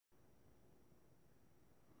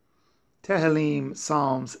Tehillim,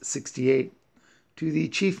 Psalms 68. To the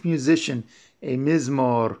chief musician, a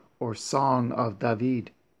mizmor, or song of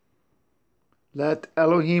David. Let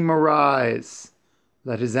Elohim arise,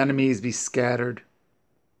 let his enemies be scattered.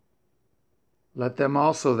 Let them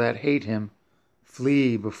also that hate him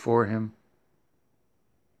flee before him.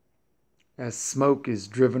 As smoke is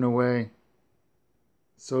driven away,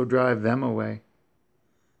 so drive them away.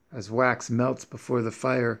 As wax melts before the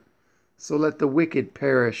fire, so let the wicked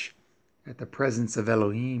perish at the presence of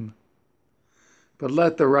Elohim. But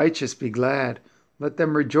let the righteous be glad, let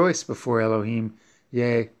them rejoice before Elohim,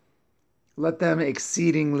 yea, let them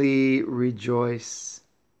exceedingly rejoice.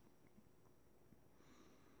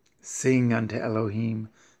 Sing unto Elohim,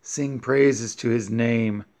 sing praises to his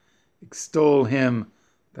name, extol him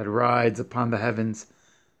that rides upon the heavens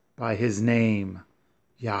by his name,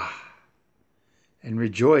 Yah, and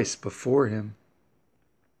rejoice before him.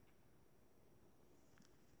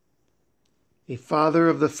 A father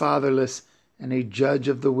of the fatherless and a judge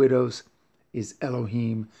of the widows is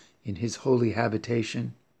Elohim in his holy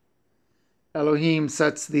habitation. Elohim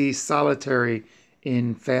sets the solitary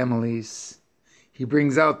in families. He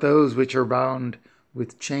brings out those which are bound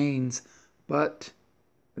with chains, but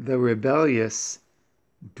the rebellious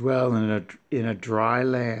dwell in a dry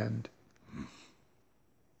land.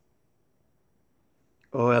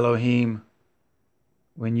 O Elohim,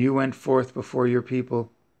 when you went forth before your people,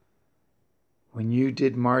 when you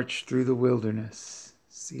did march through the wilderness,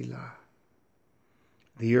 Selah,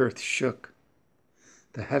 the earth shook.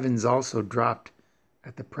 The heavens also dropped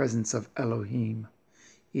at the presence of Elohim.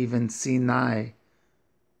 Even Sinai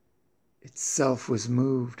itself was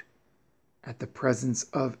moved at the presence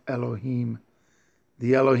of Elohim,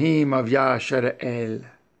 the Elohim of Yashara'el.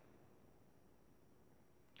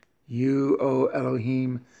 You, O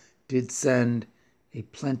Elohim, did send a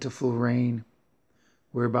plentiful rain,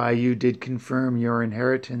 whereby you did confirm your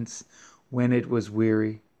inheritance when it was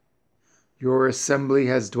weary. Your assembly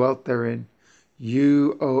has dwelt therein.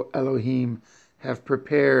 You, O Elohim, have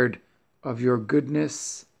prepared of your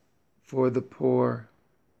goodness for the poor.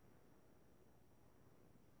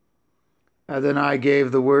 Adonai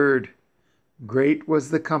gave the word. Great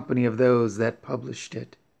was the company of those that published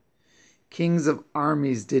it. Kings of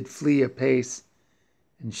armies did flee apace,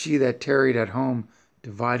 and she that tarried at home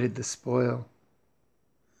divided the spoil.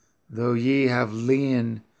 Though ye have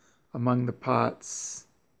lien among the pots,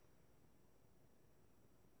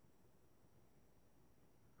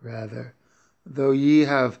 though ye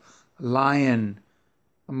have lion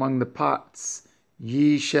among the pots,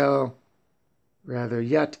 yet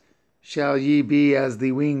shall ye be as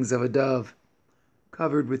the wings of a dove,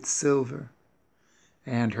 covered with silver,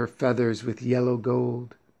 and her feathers with yellow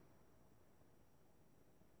gold.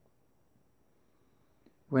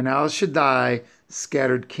 When Al Shaddai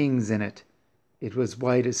scattered kings in it, it was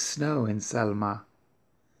white as snow in Salma.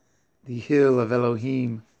 The hill of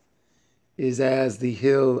Elohim is as the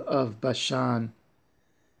hill of Bashan,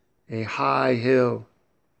 a high hill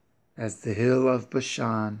as the hill of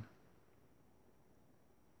Bashan.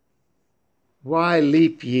 Why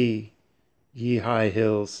leap ye, ye high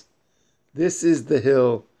hills? This is the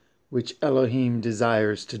hill which Elohim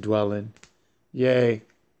desires to dwell in. Yea,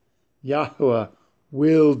 Yahuwah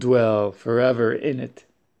will dwell forever in it.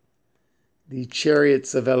 The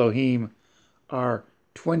chariots of Elohim are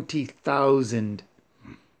 20,000,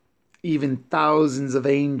 even thousands of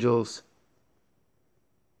angels.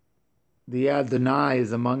 The Adonai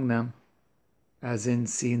is among them, as in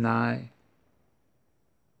Sinai,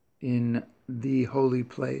 in the holy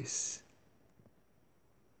place.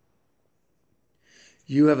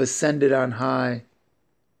 You have ascended on high.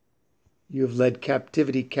 You have led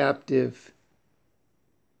captivity captive.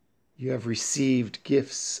 You have received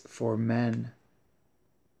gifts for men.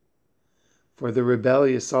 For the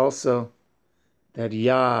rebellious also, that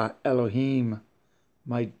Yah Elohim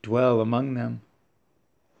might dwell among them.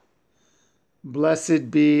 Blessed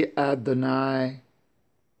be Adonai,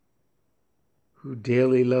 who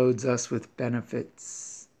daily loads us with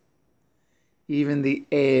benefits, even the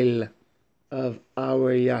El of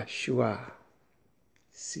our Yeshua,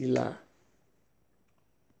 Selah.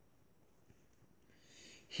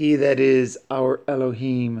 He that is our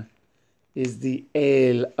Elohim is the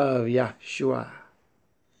El of Yeshua,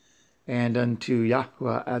 and unto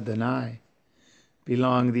Yahuwah Adonai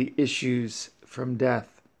belong the issues from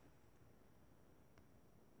death.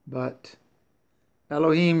 But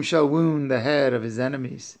Elohim shall wound the head of his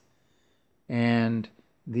enemies, and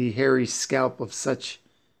the hairy scalp of such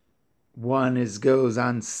one as goes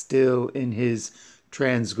on still in his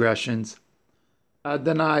transgressions.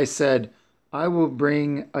 Adonai said, I will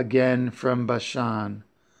bring again from Bashan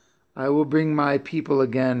I will bring my people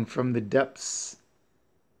again from the depths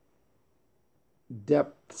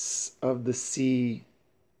of the sea.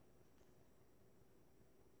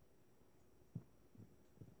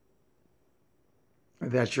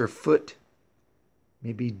 That your foot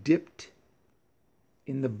may be dipped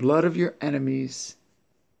in the blood of your enemies,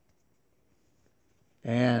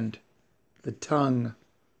 and the tongue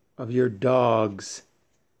of your dogs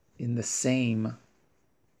in the same.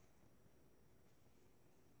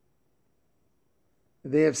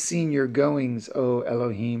 They have seen your goings, O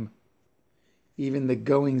Elohim, even the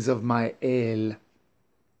goings of my El,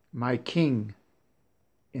 my king,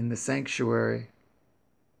 in the sanctuary.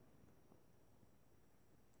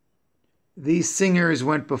 These singers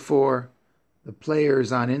went before, the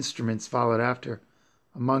players on instruments followed after.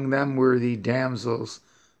 Among them were the damsels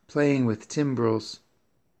playing with timbrels.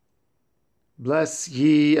 Bless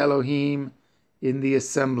ye Elohim in the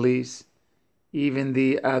assemblies, even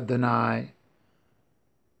the Adonai,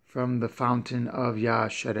 from the fountain of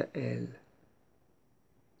Yashara'el.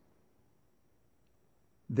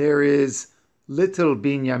 There is little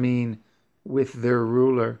Binyamin with their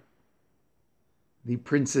ruler, the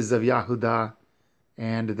princes of Yehudah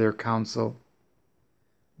and their council,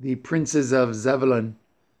 the princes of Zebulun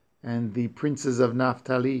and the princes of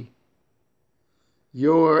Naphtali.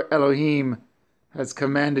 Your Elohim has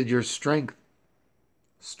commanded your strength.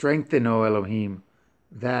 Strengthen, O Elohim,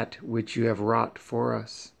 that which you have wrought for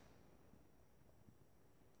us.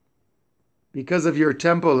 Because of your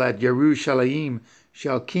temple at Yerushalayim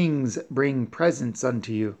shall kings bring presents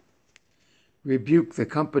unto you. Rebuke the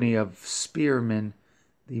company of spearmen,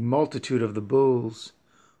 the multitude of the bulls,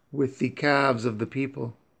 with the calves of the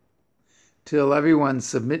people, till everyone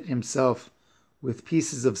submit himself with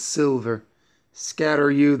pieces of silver.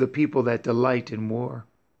 Scatter you the people that delight in war.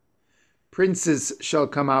 Princes shall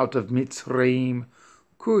come out of Mitzrayim.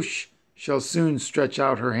 Cush shall soon stretch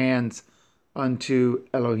out her hands unto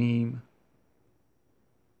Elohim.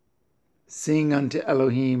 Sing unto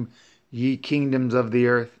Elohim, ye kingdoms of the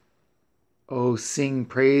earth. O sing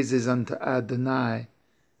praises unto Adonai,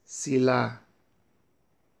 Selah.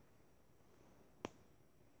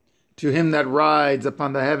 To him that rides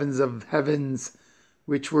upon the heavens of heavens,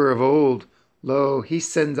 which were of old, lo, he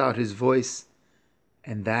sends out his voice,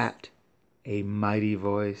 and that a mighty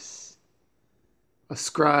voice.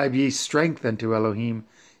 Ascribe ye strength unto Elohim.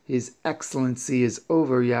 His excellency is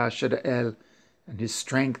over Yashara'el, and his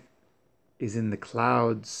strength is in the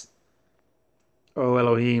clouds. O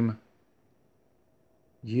Elohim,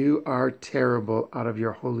 you are terrible out of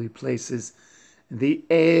your holy places. The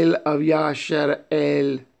El of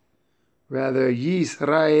Yashara'el, rather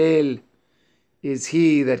Yisrael, is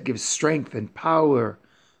he that gives strength and power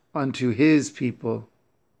unto his people.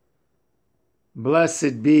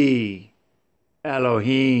 Blessed be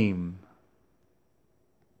Elohim.